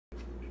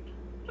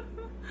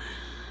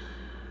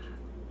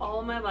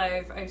of my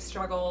life I've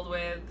struggled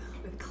with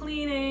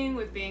cleaning,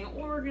 with being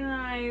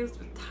organized,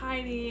 with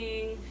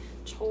tidying,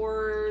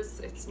 chores.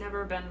 It's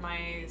never been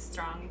my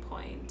strong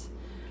point.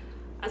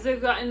 As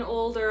I've gotten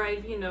older,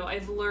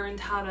 I've learned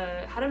how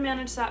to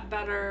manage that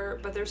better,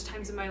 but there's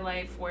times in my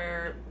life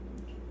where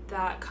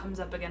that comes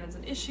up again as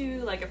an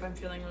issue, like if I'm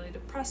feeling really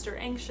depressed or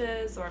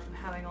anxious, or if I'm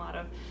having a lot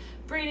of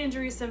brain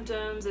injury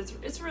symptoms.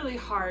 It's really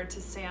hard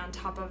to stay on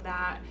top of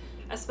that,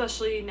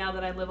 especially now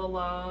that I live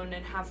alone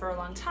and have for a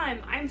long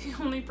time. I'm the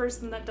only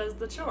person that does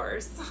the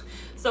chores.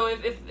 So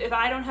if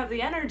I don't have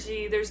the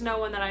energy, there's no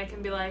one that I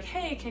can be like,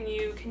 hey, can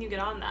you get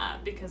on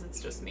that? Because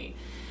it's just me.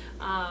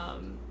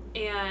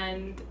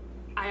 And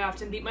I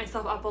often beat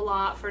myself up a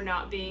lot for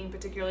not being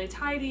particularly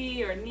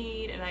tidy or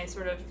neat, and I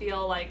sort of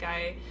feel like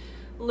I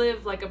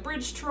live like a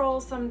bridge troll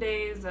some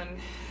days, and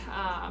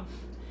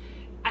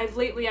I've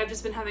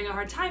just been having a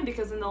hard time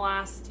because in the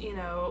last,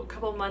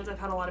 couple of months I've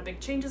had a lot of big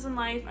changes in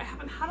life. I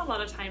haven't had a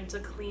lot of time to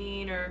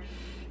clean or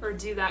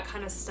do that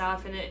kind of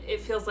stuff, and it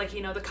feels like,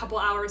 the couple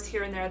hours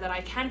here and there that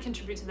I can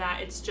contribute to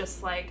that, it's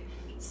just like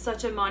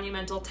such a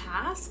monumental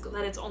task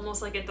that it's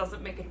almost like it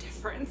doesn't make a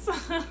difference.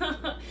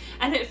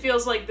 And it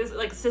feels like this,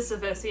 like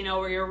Sisyphus,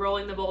 where you're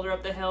rolling the boulder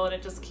up the hill and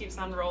it just keeps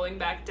on rolling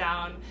back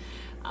down.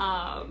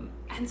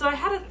 And so I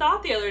had a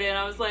thought the other day, and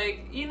I was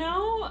like,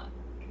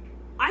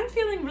 I'm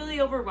feeling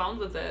really overwhelmed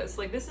with this.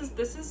 Like this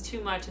is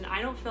too much, and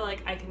I don't feel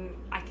like I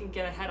can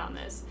get ahead on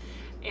this.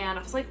 And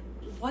I was like,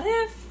 what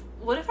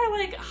if I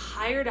like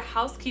hired a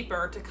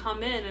housekeeper to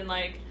come in and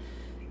like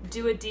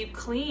do a deep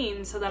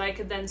clean so that I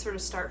could then sort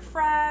of start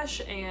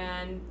fresh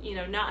and,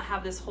 not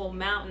have this whole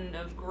mountain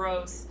of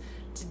gross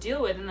to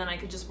deal with, and then I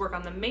could just work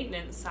on the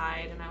maintenance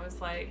side. And I was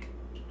like,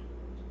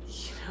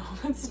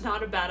 that's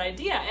not a bad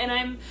idea.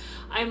 And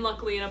I'm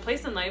luckily in a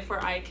place in life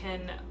where I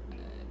can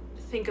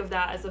think of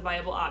that as a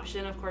viable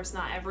option. Of course,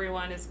 not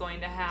everyone is going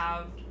to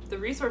have the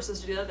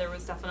resources to do that. There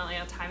was definitely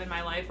a time in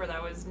my life where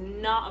that was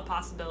not a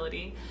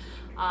possibility.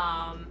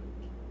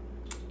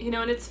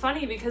 And it's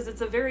funny because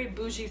it's a very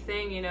bougie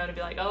thing, to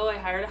be like, oh, I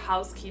hired a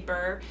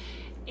housekeeper.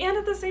 And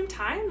at the same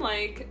time,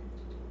 like,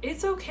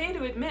 it's okay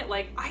to admit,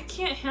 like, I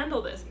can't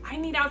handle this. I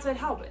need outside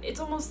help. It's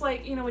almost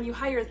like, when you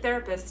hire a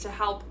therapist to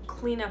help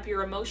clean up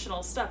your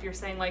emotional stuff, you're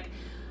saying, like,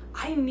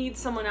 I need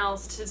someone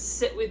else to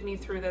sit with me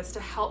through this, to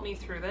help me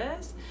through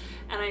this.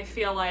 And I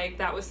feel like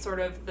that was sort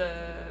of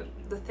the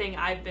thing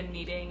I've been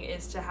needing,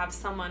 is to have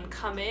someone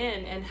come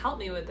in and help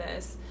me with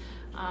this.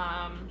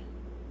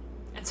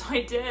 And so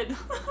I did.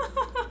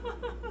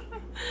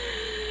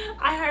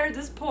 I hired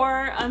this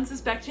poor,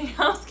 unsuspecting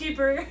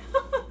housekeeper.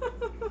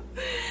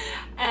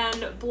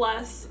 And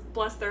bless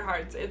their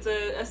hearts. It's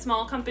a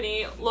small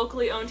company,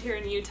 locally owned here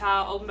in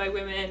Utah, owned by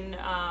women.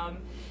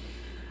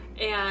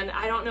 And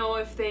I don't know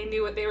if they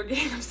knew what they were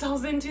getting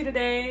themselves into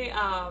today,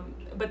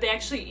 but they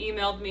actually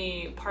emailed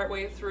me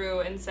partway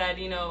through and said,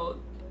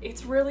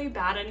 it's really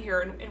bad in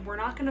here, and we're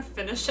not going to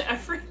finish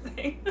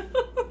everything.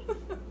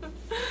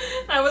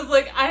 I was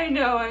like, I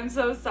know, I'm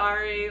so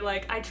sorry.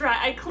 Like, I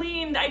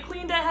cleaned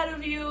ahead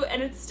of you,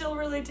 and it's still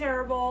really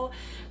terrible.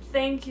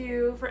 Thank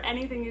you for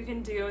anything you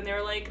can do. And they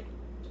were like,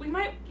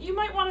 you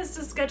might want us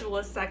to schedule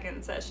a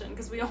second session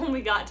because we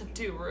only got to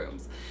 2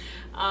 rooms.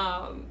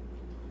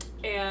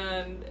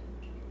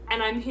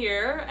 And I'm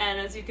here, and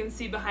as you can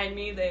see behind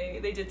me,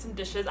 they did some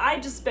dishes. I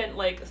just spent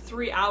like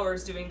 3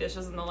 hours doing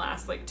dishes in the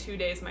last like 2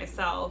 days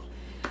myself,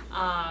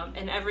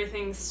 and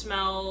everything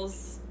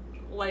smells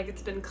like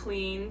it's been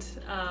cleaned.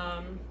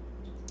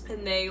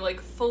 And they like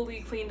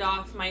fully cleaned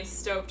off my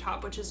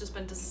stovetop, which has just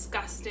been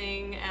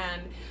disgusting,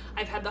 and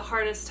I've had the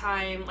hardest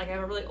time. Like, I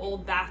have a really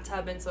old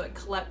bathtub, and so it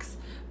collects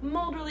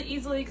mold really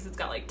easily because it's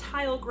got like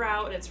tile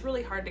grout, and it's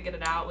really hard to get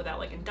it out without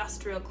like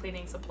industrial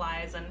cleaning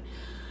supplies. And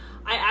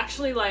I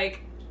actually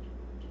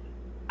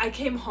I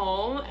came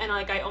home and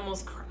like I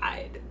almost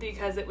cried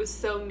because it was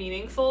so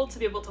meaningful to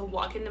be able to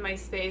walk into my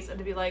space and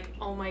to be like,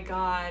 oh my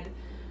God,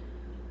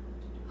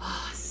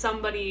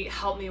 somebody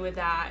help me with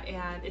that,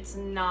 and it's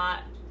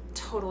not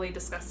totally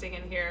disgusting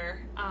in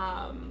here.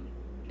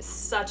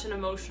 Such an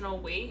emotional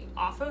weight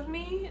off of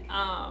me,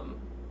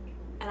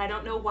 and I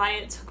don't know why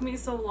it took me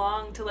so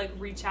long to like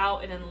reach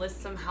out and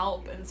enlist some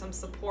help and some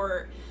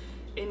support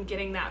in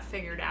getting that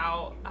figured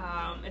out.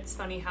 It's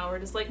funny how we're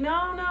just like, no,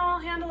 I'll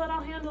handle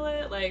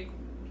it, like,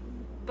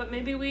 but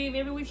maybe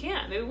we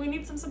can't, maybe we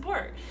need some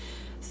support.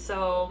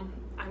 So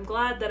I'm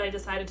glad that I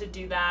decided to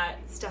do that.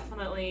 It's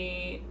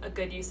definitely a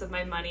good use of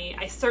my money.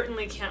 I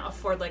certainly can't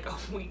afford like a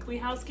weekly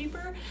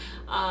housekeeper,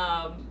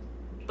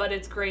 but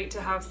it's great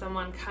to have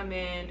someone come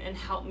in and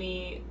help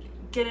me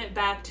get it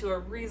back to a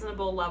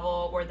reasonable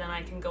level where then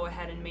I can go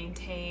ahead and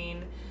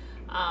maintain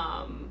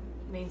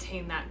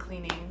that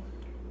cleaning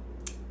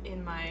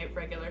in my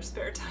regular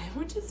spare time,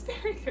 which is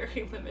very,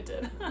 very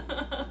limited.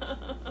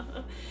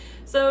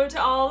 So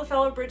to all the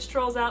fellow bridge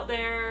trolls out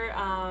there,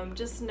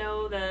 just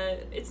know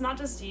that it's not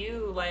just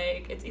you.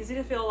 Like, it's easy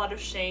to feel a lot of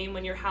shame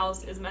when your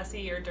house is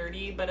messy or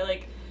dirty, but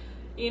like,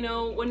 you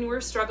know, when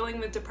we're struggling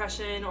with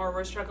depression or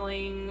we're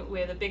struggling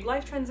with a big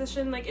life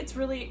transition, like it's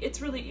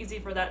really easy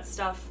for that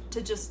stuff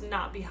to just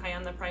not be high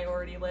on the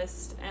priority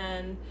list,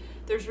 and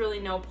there's really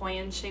no point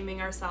in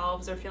shaming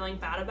ourselves or feeling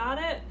bad about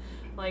it.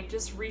 Like,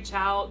 just reach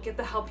out, get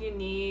the help you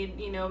need,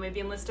 you know, maybe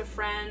enlist a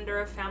friend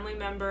or a family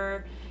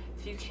member.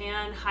 If you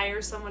can,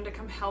 hire someone to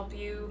come help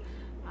you,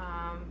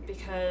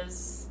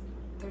 because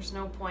there's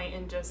no point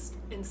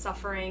in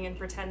suffering and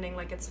pretending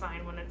like it's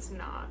fine when it's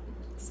not.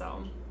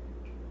 So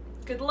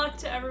good luck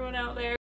to everyone out there.